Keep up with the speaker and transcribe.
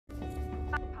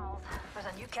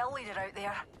a new kill leader out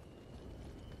there.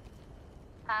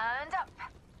 And up.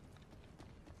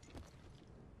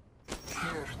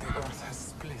 Here the earth has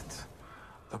split.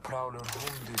 The Prowler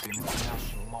wounded in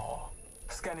international law.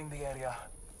 Scanning the area.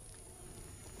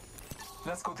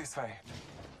 Let's go this way.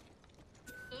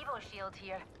 Evo shield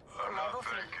here. I'm Level not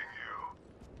 3. thanking you.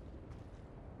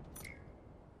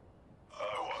 I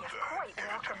want You're that. quite Give it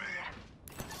to welcome me. here.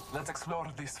 Let's explore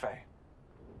this way.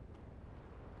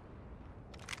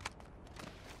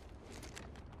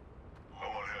 I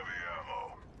want heavy ammo.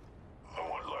 I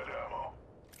want light ammo.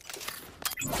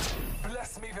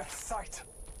 Bless me with sight.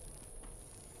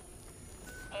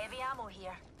 Heavy ammo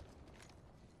here.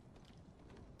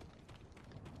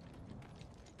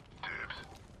 Dibs.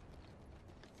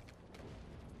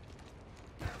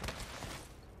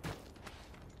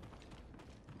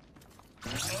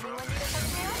 Anyone need a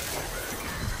thumbnail?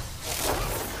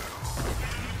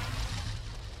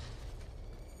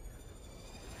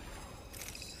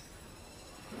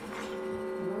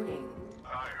 Warning. I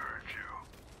heard you.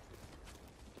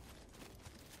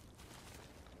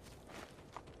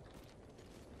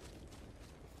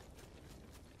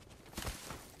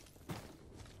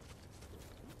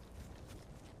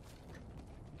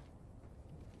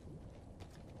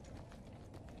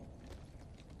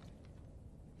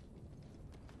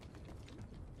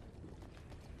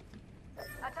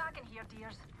 Attacking here,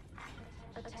 dears.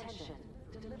 Attention.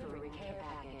 Delivering care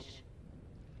package.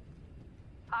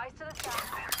 Eyes to the sky.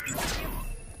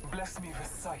 Bless me with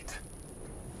sight.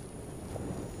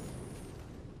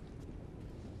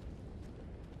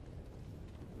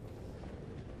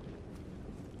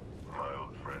 My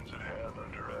old friends at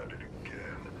Hamlander at it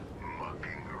again.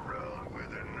 Mucking around where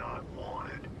they're not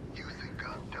wanted. You think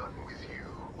I'm done with you?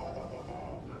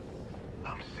 Oh,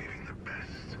 I'm saving the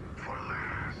best for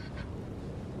last.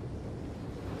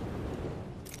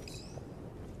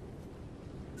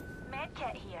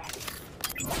 Medkit here.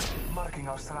 Marking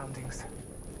our surroundings.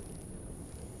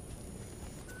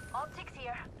 Optics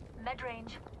here.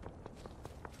 Mid-range.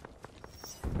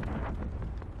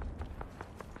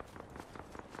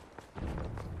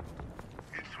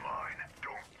 It's mine.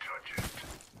 Don't touch it.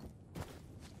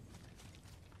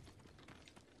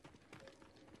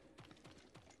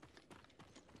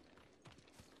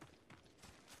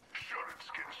 Shut it,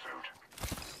 skin suit.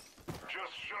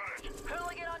 Just shut it.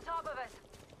 Hooligan on top of us.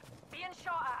 Being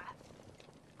shot at.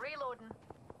 Reloading.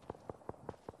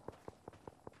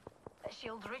 The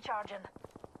shield's recharging.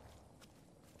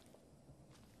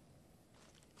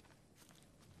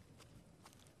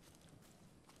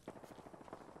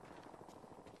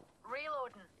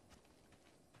 Reloading.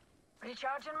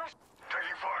 Recharging my...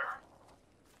 Taking fire.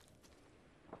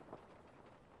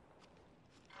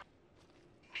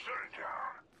 Shut it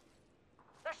down.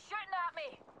 They're shooting at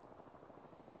me!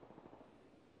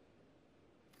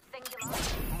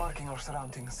 Singular. Marking our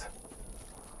surroundings.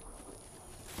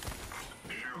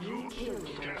 New kill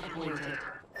leader appointed.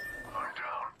 I'm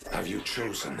down. Have you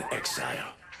chosen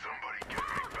exile? Somebody get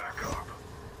me back up.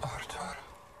 Arthur.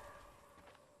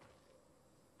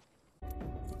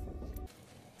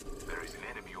 There is an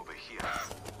enemy over here.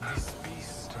 This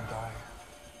beast and I.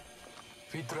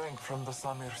 We drank from the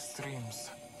Samir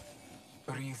streams.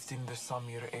 Breathed in the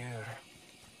Samir air.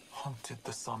 Hunted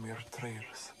the Samir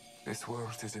trails. This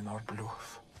world is in our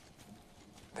blood.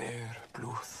 Their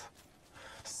blood.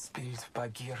 Spilled by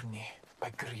Gierni, by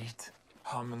greed.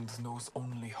 Hammond knows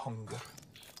only hunger.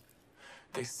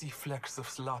 They see flecks of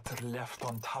slaughter left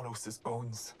on Talos'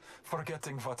 bones,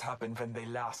 forgetting what happened when they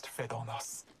last fed on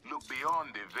us. Look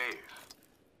beyond the veil.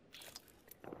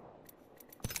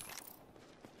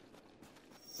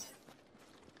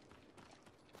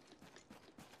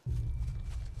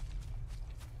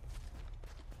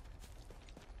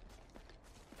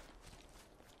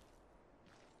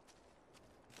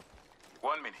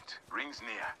 One minute. Rings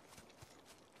near.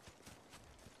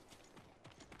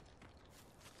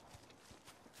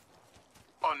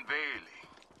 Unveiling.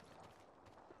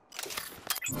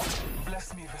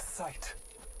 Bless me with sight.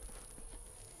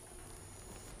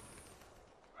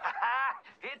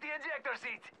 Hit the ejector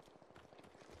seat.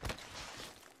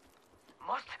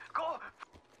 Must go.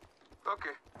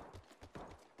 Okay.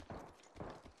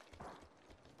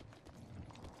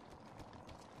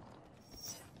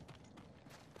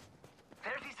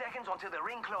 Seconds until the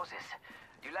ring closes.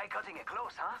 You like cutting it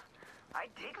close, huh? I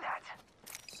dig that.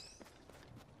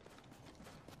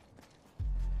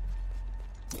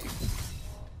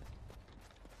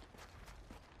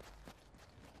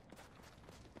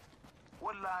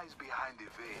 What lies behind the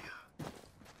veil?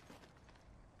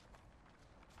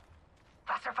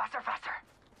 Faster, faster, faster.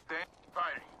 Then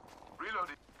firing.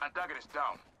 Reloaded. Antagonist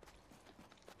down.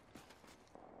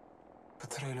 The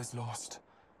trail is lost.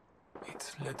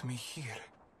 It led me here.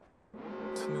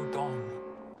 To New Dawn.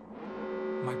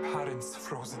 My parents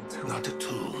frozen too. Not a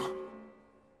tomb.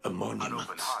 A monument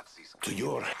Unopened hearts, these to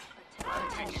your...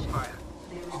 I'm taking fire.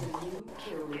 There is a new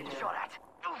kill Getting leader. shot at.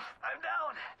 Oof, I'm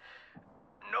down.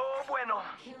 No bueno.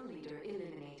 Kill leader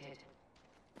eliminated.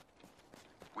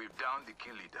 We've downed the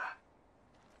kill leader.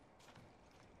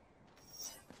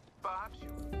 Perhaps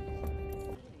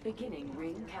you... Beginning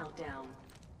ring countdown.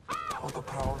 How the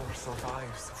Prowler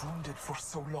survives, wounded for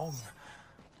so long.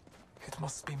 It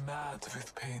must be mad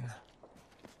with pain.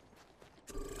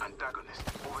 Antagonist,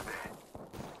 over there.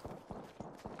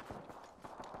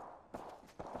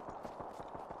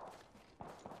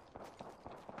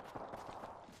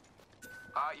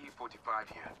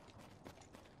 RE-45 here.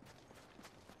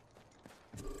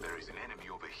 There is an enemy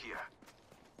over here.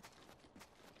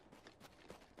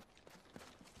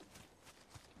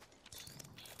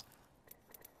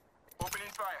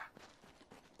 Opening fire.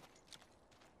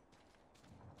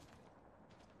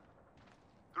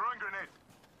 Throwing grenade.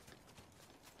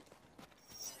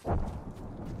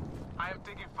 I am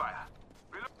taking fire.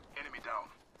 Reload. Enemy down.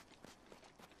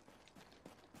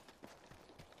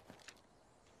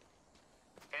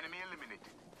 Enemy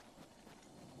eliminated.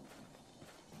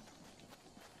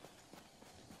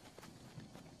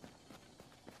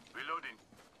 Reloading.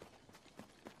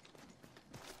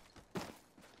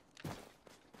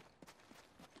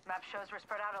 Map shows we're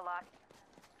spread out a lot.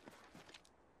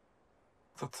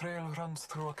 The trail runs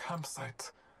through a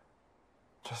campsite.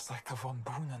 Just like the Von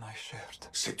Boonen I shared.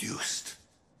 Seduced.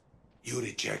 You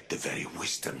reject the very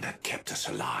wisdom that kept us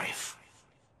alive.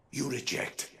 You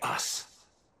reject us.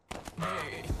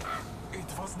 Nay,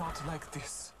 it was not like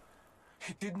this.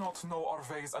 He did not know our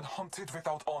ways and hunted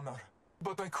without honor.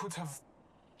 But I could have...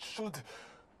 should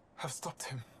have stopped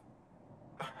him.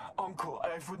 Uncle,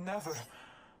 I would never...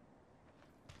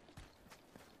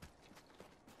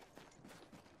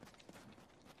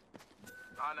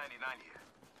 R99 here.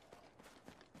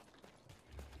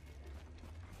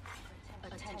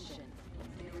 Attention.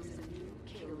 There is a new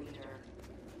kill leader.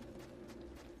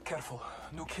 Careful,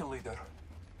 new kill leader.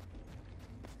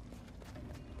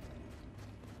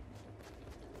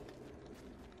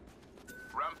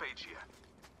 Rampage here.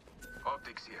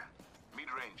 Optics here.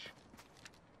 Mid-range.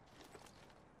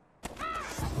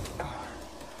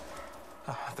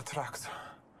 The tracks.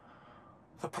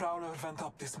 The Prowler went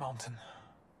up this mountain.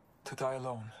 To die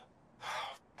alone.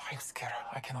 I'm scared.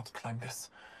 I cannot climb this.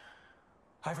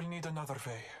 I will need another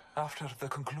way, after the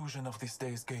conclusion of this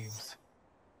day's games.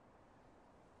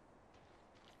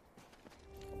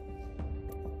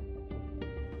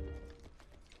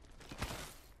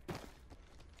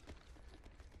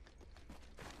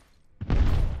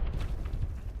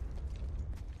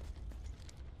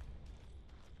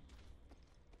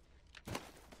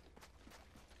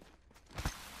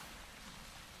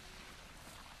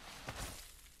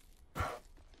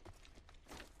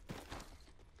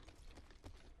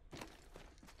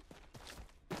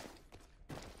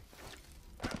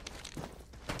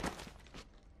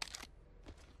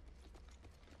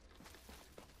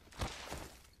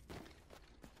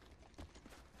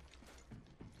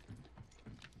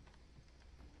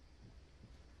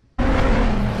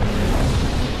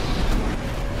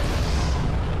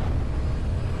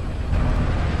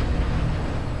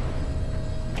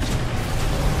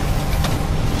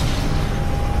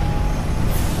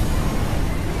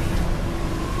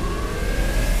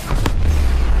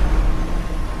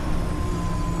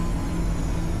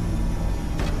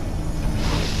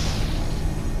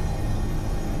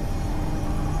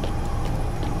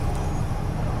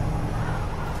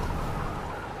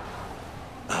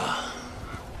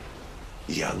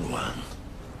 Young one.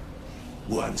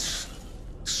 Once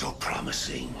so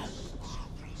promising.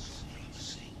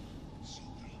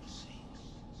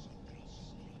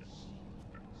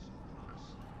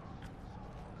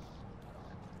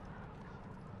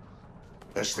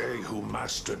 As they who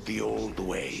mastered the old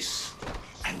ways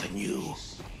and the new.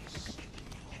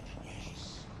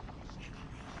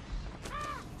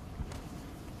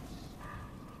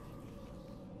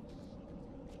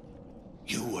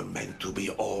 You were meant to be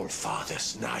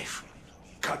All-Father's knife,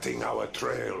 cutting our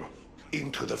trail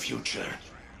into the future.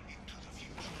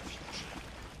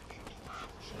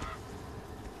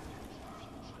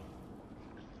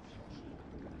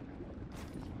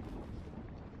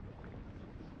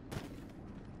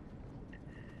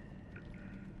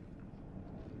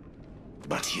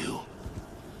 But you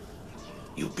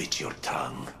bit your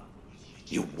tongue.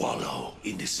 You wallow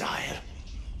in desire.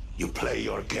 You play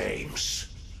your games.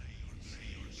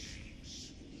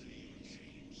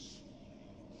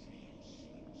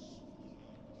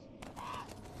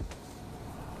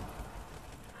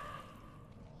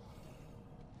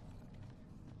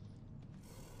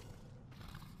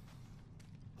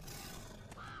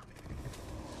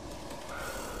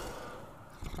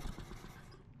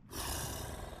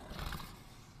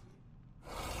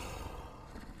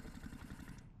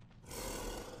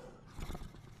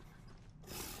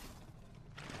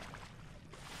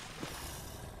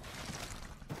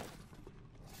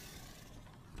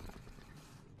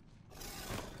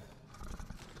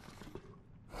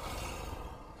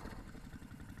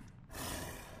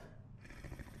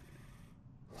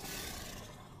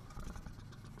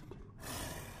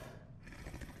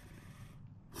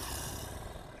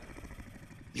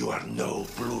 You are no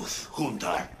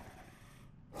Bloodhound.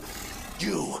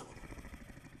 You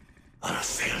are a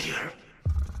failure.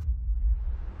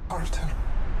 Arthur.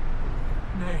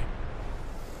 Nay.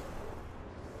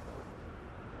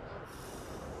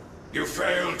 You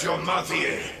failed your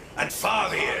mother and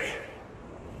father.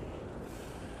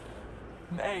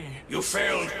 Nay. You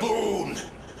failed Boone.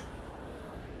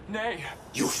 Nay.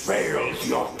 You failed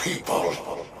your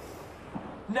people.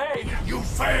 Nay. You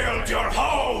failed your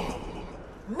home.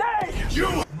 Nay!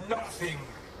 You... Nothing.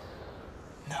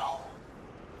 No.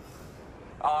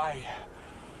 I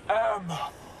am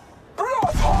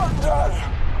Bloodhound!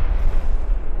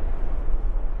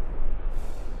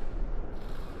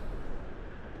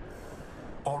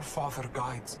 All Father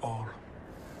guides all.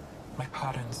 My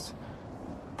parents,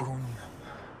 Boone.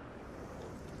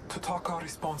 To taka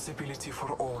responsibility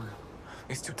for all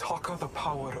is to taka the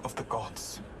power of the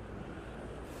gods.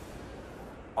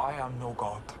 I am no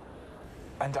god,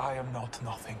 and I am not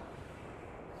nothing.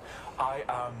 I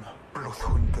am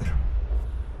Bloodhound.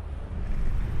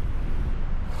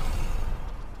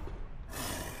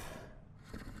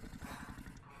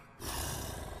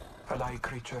 A lie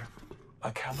creature,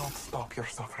 I cannot stop your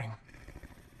suffering.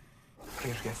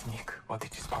 Rirgethnik, but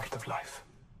it is part of life.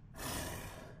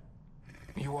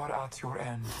 You are at your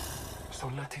end,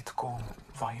 so let it go,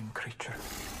 vine creature.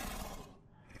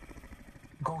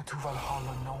 Go to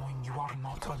Valhalla knowing you are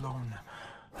not alone,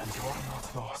 and you are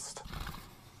not lost.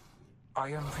 I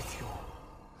am with you,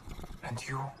 and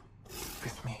you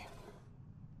with me.